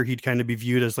last year. He'd kind of be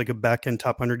viewed as like a back end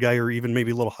top 100 guy, or even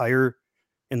maybe a little higher.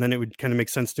 And then it would kind of make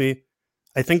sense to me.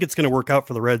 I think it's going to work out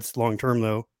for the Reds long term,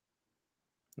 though.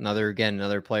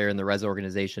 Another player in the Reds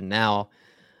organization. Now,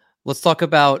 let's talk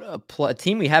about a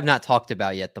team we have not talked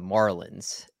about yet, the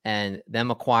Marlins, and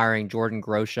them acquiring Jordan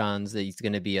Groshans. He's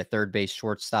going to be a third base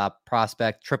shortstop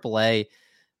prospect, AAA.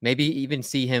 Maybe even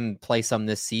see him play some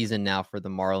this season now for the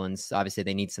Marlins. Obviously,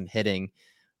 they need some hitting.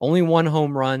 Only one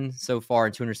home run so far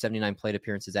in 279 plate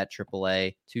appearances at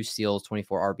AAA, 2 steals,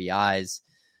 24 RBIs.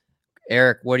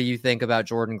 Eric, what do you think about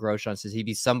Jordan Groshans? Does he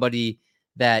be somebody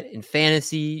that in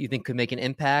fantasy you think could make an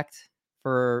impact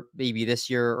for maybe this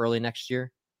year or early next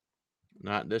year?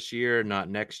 Not this year, not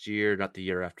next year, not the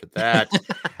year after that.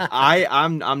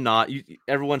 I'm not.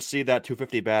 Everyone see that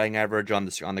 250 batting average on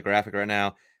the graphic right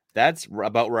now. That's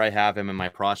about where I have him in my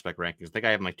prospect rankings. I think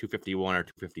I have him like 251 or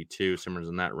 252, somewhere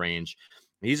in that range.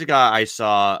 He's a guy I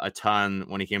saw a ton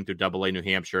when he came through AA New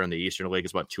Hampshire in the Eastern League.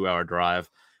 It's about a 2-hour drive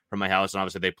from my house. And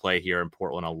obviously they play here in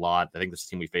Portland a lot. I think this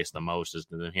team we face the most is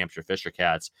the New Hampshire Fisher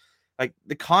Cats. Like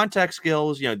the contact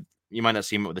skills, you might not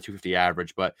see him with the 250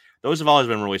 average, but those have always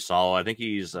been really solid. I think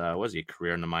he's, what is he, a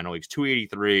career in the minor leagues?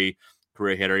 283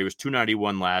 career hitter. He was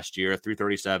 291 last year,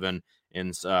 337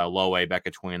 in low A back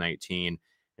in 2019.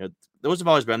 Those have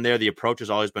always been there. The approach has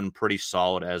always been pretty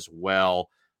solid as well.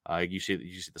 You see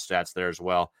the stats there as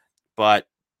well, but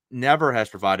never has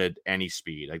provided any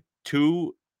speed. Like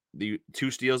the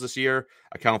two steals this year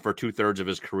account for 2/3 of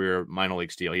his career minor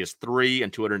league steal. He has 3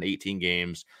 in 218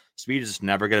 games. Speed is just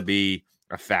never going to be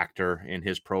a factor in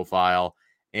his profile.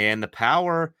 And the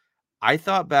power, I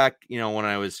thought back, when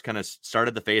I was kind of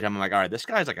started the fade him, I'm like, all right, this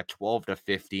guy's like a 12 to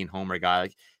 15 homer guy.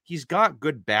 Like he's got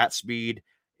good bat speed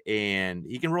and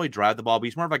he can really drive the ball, but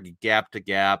he's more of like a gap to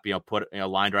gap, put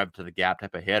line drive to the gap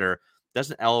type of hitter.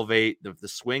 Doesn't elevate. The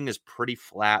swing is pretty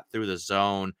flat through the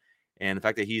zone. And the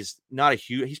fact that he's not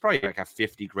he's probably like a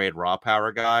 50 grade raw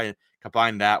power guy. And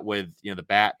combine that with, the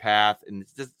bat path, and it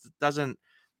just doesn't,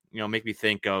 make me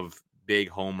think of big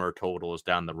homer totals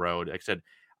down the road. Like I said,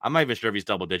 I'm not even sure if he's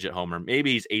double digit homer.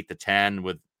 Maybe he's 8 to 10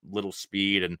 with little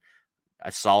speed and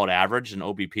a solid average in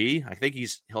OBP. I think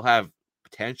he'll have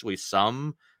potentially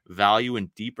some value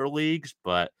in deeper leagues,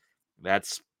 but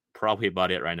that's probably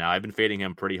about it right now. I've been fading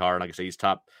him pretty hard. Like I say, he's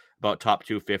about top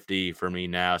 250 for me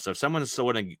now. So if someone's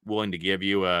still willing to give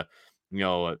you a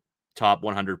top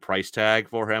 100 price tag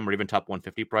for him, or even top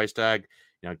 150 price tag,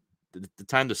 the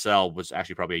time to sell was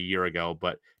actually probably a year ago,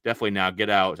 but definitely now get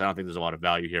out. I don't think there's a lot of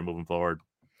value here moving forward.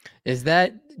 Is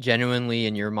that genuinely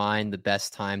in your mind the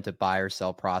best time to buy or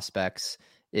sell prospects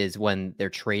is when they're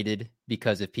traded?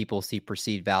 Because if people see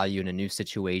perceived value in a new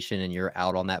situation and you're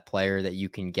out on that player, that you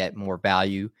can get more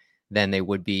value than they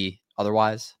would be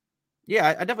otherwise? Yeah,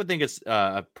 I definitely think it's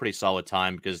a pretty solid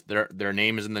time because their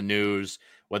name is in the news,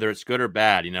 whether it's good or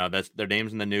bad. That's their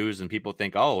name's in the news, and people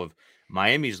think, oh, if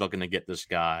Miami's looking to get this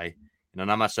guy, and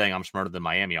I'm not saying I'm smarter than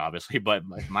Miami, obviously, but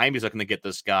if Miami's looking to get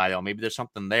this guy, oh, maybe there's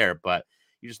something there. But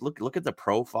you just look at the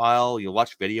profile, you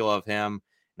watch video of him. And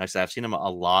like I said, I've seen him a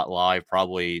lot live,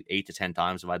 probably 8 to 10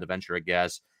 times if I had to venture a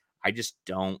guess. I just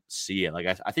don't see it. Like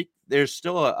I think there's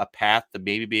still a path to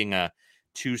maybe being a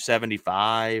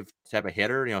 275 type of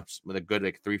hitter, with a good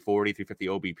like 340, 350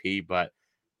 OBP, but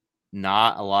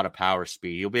not a lot of power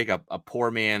speed. He'll be like a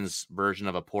poor man's version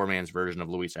of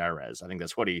Luis Arraez. I think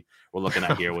that's what we're looking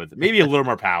at here with maybe a little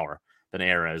more power than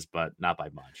Arraez, but not by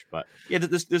much. But yeah,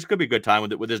 this could be a good time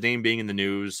with his name being in the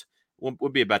news.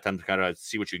 Would be a bad time to kind of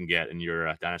see what you can get in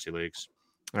your dynasty leagues.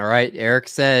 All right. Eric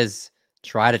says,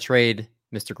 try to trade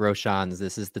Mr. Groshans.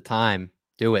 This is the time.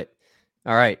 Do it.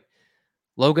 All right.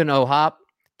 Logan O'Hoppe,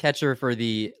 catcher for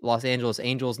the Los Angeles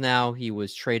Angels now. He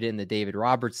was traded in the David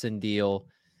Robertson deal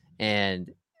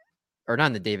or not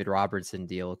in the David Robertson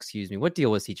deal, excuse me. What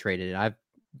deal was he traded in? I've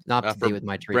not up to date with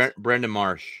my trades. Brandon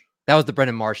Marsh. That was the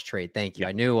Brendan Marsh trade. Thank you. Yep.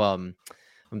 I knew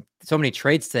so many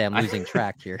trades today. I'm losing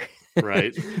track here.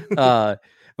 Right. But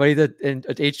he's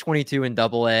at age 22 in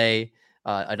AA.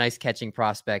 A nice catching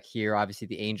prospect here. Obviously,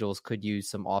 the Angels could use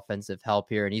some offensive help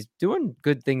here, and he's doing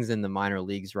good things in the minor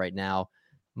leagues right now.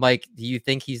 Mike, do you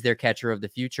think he's their catcher of the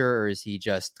future, or is he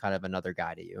just kind of another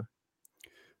guy to you?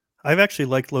 I've actually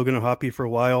liked Logan O'Hoppe for a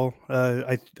while.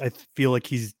 I feel like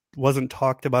he wasn't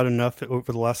talked about enough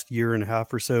over the last year and a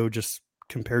half or so, just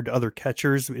compared to other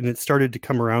catchers, and it started to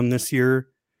come around this year.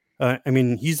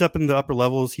 He's up in the upper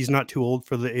levels. He's not too old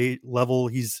for the A level.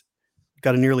 He's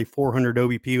got a nearly 400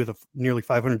 OBP with a nearly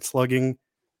 500 slugging,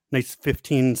 nice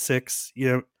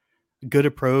 15-6, good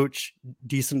approach,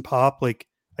 decent pop. Like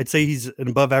I'd say he's an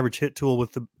above average hit tool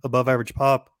with the above average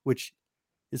pop, which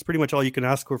is pretty much all you can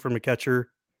ask for from a catcher.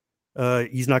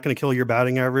 He's not going to kill your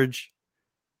batting average.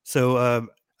 So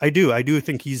I do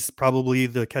think he's probably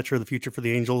the catcher of the future for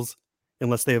the Angels,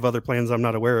 unless they have other plans I'm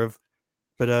not aware of.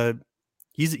 But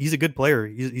he's a good player.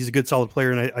 He's a good solid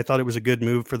player, and I thought it was a good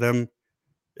move for them,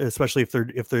 especially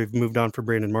if they've moved on from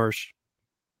Brandon Marsh.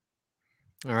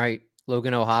 All right.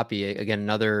 Logan O'Hoppe, again,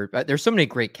 another, there's so many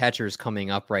great catchers coming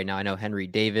up right now. I know Henry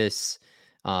Davis,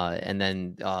 and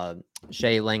then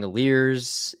Shea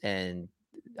Langoliers, and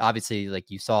obviously,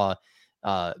 like you saw,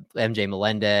 MJ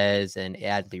Melendez and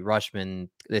Adley Rutschman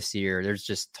this year. There's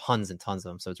just tons and tons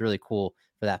of them. So it's really cool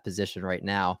for that position right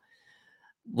now.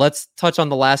 Let's touch on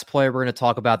the last player we're going to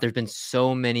talk about. There's been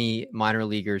so many minor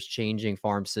leaguers changing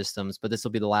farm systems, but this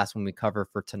will be the last one we cover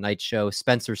for tonight's show.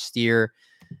 Spencer Steer,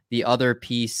 the other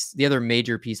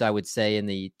major piece, I would say, in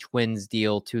the Twins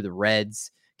deal to the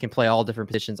Reds, can play all different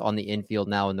positions on the infield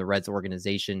now in the Reds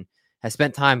organization. Has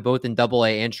spent time both in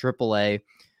AA and AAA.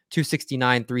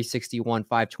 269, 361,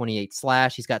 528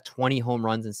 slash. He's got 20 home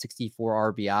runs and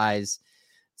 64 RBIs.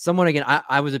 Someone, again,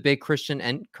 I was a big Christian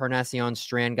Encarnacion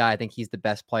Strand guy. I think he's the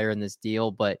best player in this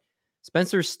deal. But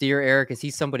Spencer Steer, Eric, is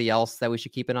he somebody else that we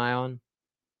should keep an eye on?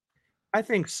 I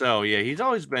think so. Yeah, he's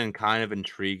always been kind of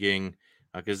intriguing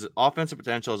because offensive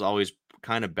potential has always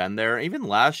kind of been there. Even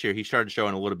last year, he started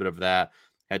showing a little bit of that.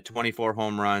 Had 24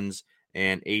 home runs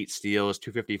and 8 steals,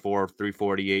 254,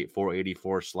 348,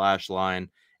 484 slash line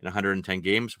in 110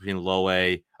 games between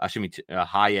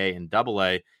high A and double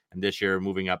A. And this year,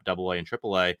 moving up AA and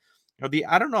AAA.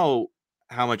 I don't know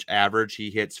how much average he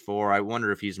hits for. I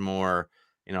wonder if he's more,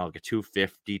 like a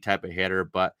 250 type of hitter,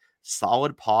 but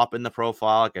solid pop in the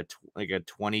profile, like a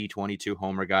 20, 22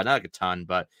 homer guy, not like a ton,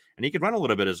 and he could run a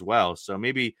little bit as well. So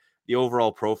maybe the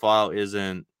overall profile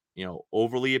isn't,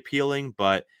 overly appealing,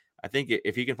 but I think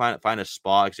if he can find a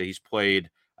spot, like he's played,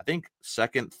 I think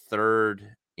second,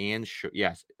 third, and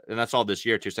yes, and that's all this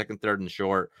year too. Second, third, and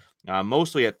short.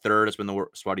 Mostly at third. It's been the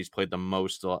spot he's played the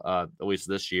most, at least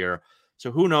this year. So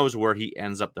who knows where he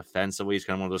ends up defensively? He's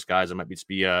kind of one of those guys that might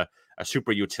be a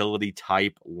super utility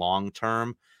type long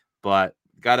term, but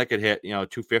guy that could hit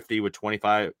 250 with 20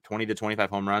 to 25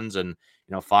 home runs and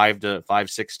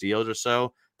 5-6 steals or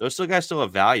so. Those guys still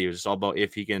have value. It's all about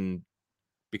if he can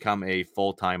become a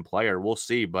full-time player. We'll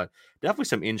see, but definitely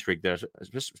some intrigue there,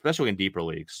 especially in deeper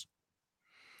leagues.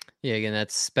 Yeah, again,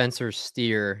 that's Spencer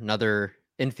Steer, another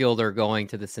infielder going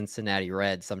to the Cincinnati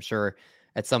Reds. I'm sure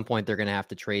at some point they're going to have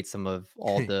to trade some of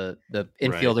all the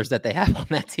infielders right. that they have on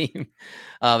that team.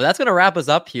 But that's going to wrap us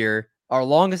up here. Our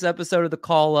longest episode of the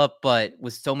call up, but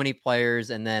with so many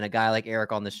players and then a guy like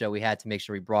Eric on the show, we had to make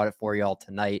sure we brought it for y'all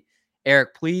tonight.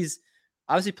 Eric, please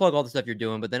obviously plug all the stuff you're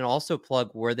doing, but then also plug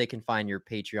where they can find your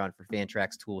Patreon for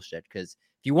Fantrax Toolshed. Because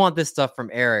if you want this stuff from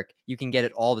Eric, you can get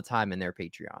it all the time in their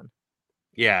Patreon.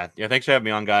 Yeah. Thanks for having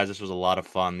me on, guys. This was a lot of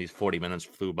fun. These 40 minutes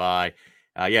flew by.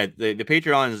 The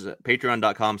Patreon is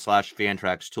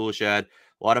patreon.com/Fantrax Toolshed.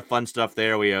 A lot of fun stuff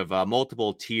there. We have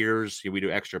multiple tiers. We do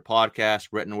extra podcasts,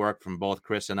 written work from both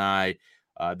Chris and I.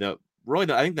 I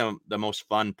think the most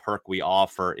fun perk we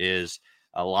offer is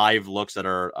live looks at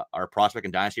our prospect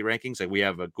and dynasty rankings. Like we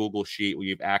have a Google sheet we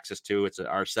have access to. It's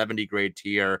our 70 grade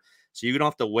tier. So you don't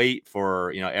have to wait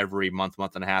for, every month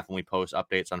and a half when we post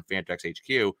updates on Fantrax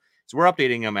HQ. So we're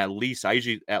updating them at least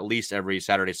every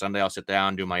Saturday, Sunday. I'll sit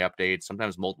down, do my updates,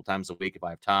 sometimes multiple times a week if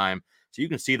I have time. So you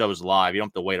can see those live. You don't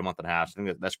have to wait a month and a half. So I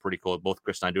think that's pretty cool. Both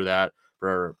Chris and I do that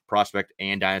for prospect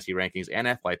and dynasty rankings and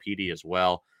FYPD as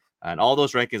well. And all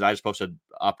those rankings, I just posted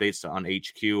updates on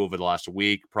HQ over the last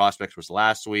week. Prospects was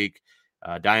last week.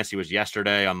 Dynasty was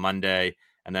yesterday on Monday.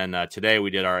 And then today we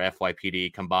did our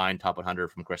FYPD combined top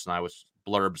 100 from Chris and I with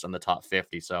blurbs on the top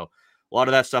 50. So a lot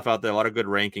of that stuff out there, a lot of good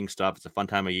ranking stuff. It's a fun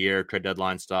time of year, trade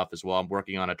deadline stuff as well. I'm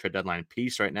working on a trade deadline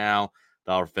piece right now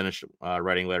that I'll finish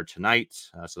writing later tonight.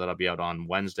 So that'll be out on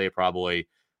Wednesday probably.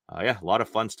 A lot of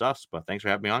fun stuff. But thanks for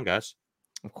having me on, guys.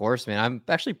 Of course, man. I'm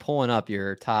actually pulling up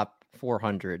your top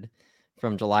 400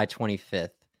 from July 25th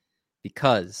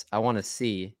because I want to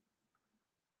see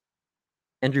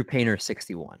Andrew Painter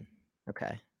 61.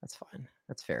 Okay, that's fine.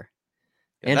 That's fair.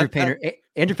 Yeah,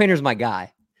 Andrew Painter's my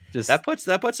guy. That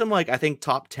puts him like I think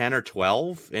top 10 or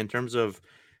 12 in terms of.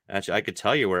 Actually, I could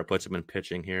tell you where it puts him in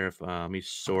pitching here. If let me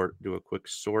do a quick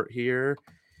sort here.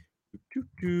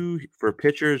 For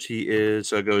pitchers, he is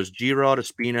so it goes G-Rod,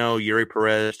 Espino, Yuri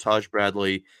Perez, Taj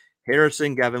Bradley,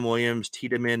 Harrison, Gavin Williams,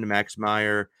 Tiedemann, Max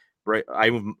Meyer. I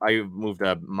moved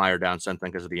Meyer down something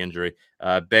because of the injury.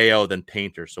 Bayo, then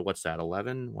Painter. So what's that?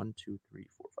 11? 1, 2, 3,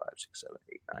 4, 5, 6, 7,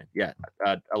 8, 9. Yeah,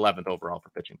 11th overall for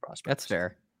pitching prospects. That's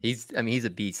fair. He's a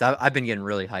beast. I've been getting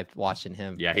really hyped watching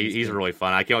him. Yeah, he's really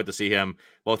fun. I can't wait to see him,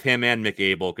 both him and Mick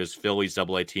Abel, because Philly's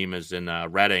AA team is in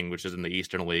Reading, which is in the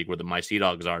Eastern League where my Sea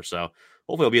Dogs are. So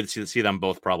hopefully we'll be able to see them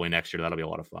both probably next year. That'll be a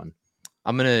lot of fun.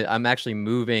 I'm actually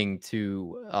moving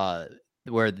to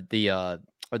where the AA,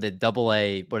 what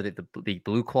are they, the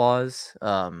Blue Claws?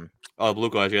 Blue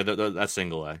Claws, yeah, that's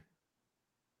single A.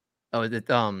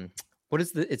 What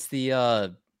is it's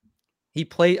the he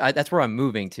played. That's where I'm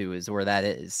moving to. Is where that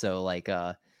is. So like,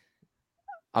 I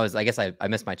guess I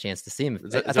missed my chance to see him.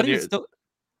 Is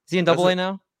he in AA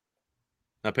now?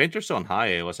 No, Painter's still in high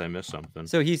A unless I missed something.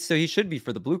 So he should be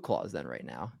for the Blue Claws then right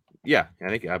now. Yeah,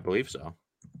 I believe so.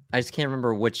 I just can't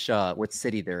remember which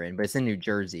city they're in, but it's in New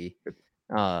Jersey.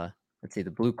 Let's see, the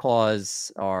Blue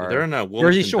Claws are they're in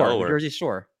Jersey Shore. Jersey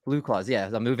Shore. Blue Claws. Yeah,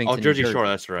 I'm moving. Oh, to Jersey Shore.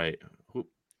 That's right.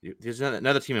 There's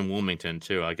another team in Wilmington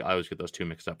too. I always get those two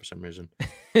mixed up for some reason.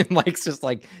 Mike's just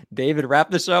like, David, wrap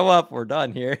the show up. We're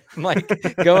done here. Mike,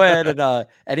 go ahead and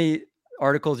any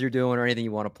articles you're doing or anything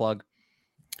you want to plug.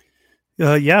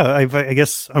 Yeah, I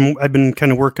guess I've been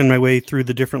kind of working my way through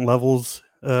the different levels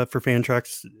for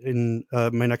Fantrax. In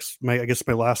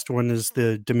my last one is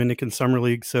the Dominican Summer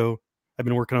League. So I've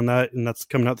been working on that, and that's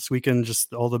coming out this weekend.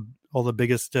 Just all the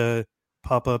biggest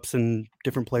pop-ups and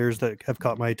different players that have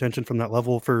caught my attention from that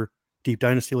level for Deep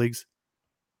Dynasty leagues.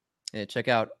 Yeah, check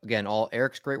out again all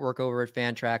Eric's great work over at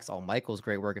Fantrax, all Michael's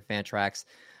great work at Fantrax.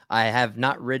 I have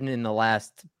not ridden in the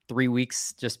last 3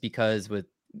 weeks just because with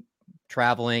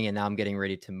traveling, and now I'm getting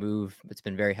ready to move. It's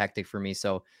been very hectic for me.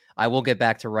 So I will get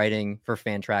back to writing for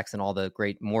Fantrax and all the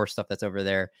great more stuff that's over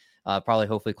there. Probably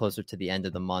hopefully closer to the end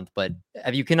of the month. But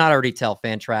if you cannot already tell,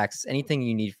 Fantrax, anything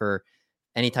you need for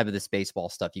any type of this baseball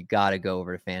stuff, you got to go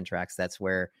over to Fantrax. That's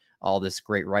where all this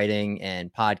great writing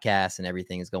and podcasts and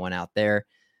everything is going out there.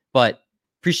 But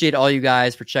appreciate all you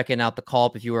guys for checking out the call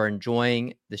up. If you are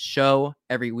enjoying the show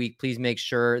every week, please make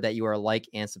sure that you are like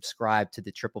and subscribe to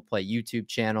the Triple Play YouTube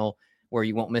channel, where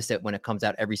you won't miss it when it comes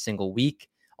out every single week.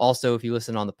 Also, if you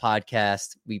listen on the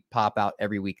podcast, we pop out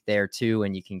every week there too,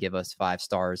 and you can give us 5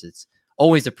 stars. It's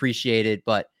always appreciated.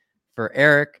 But for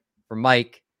Eric, for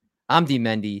Mike, I'm D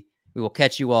Mendy. We will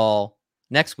catch you all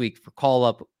next week for Call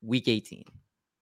Up Week 18.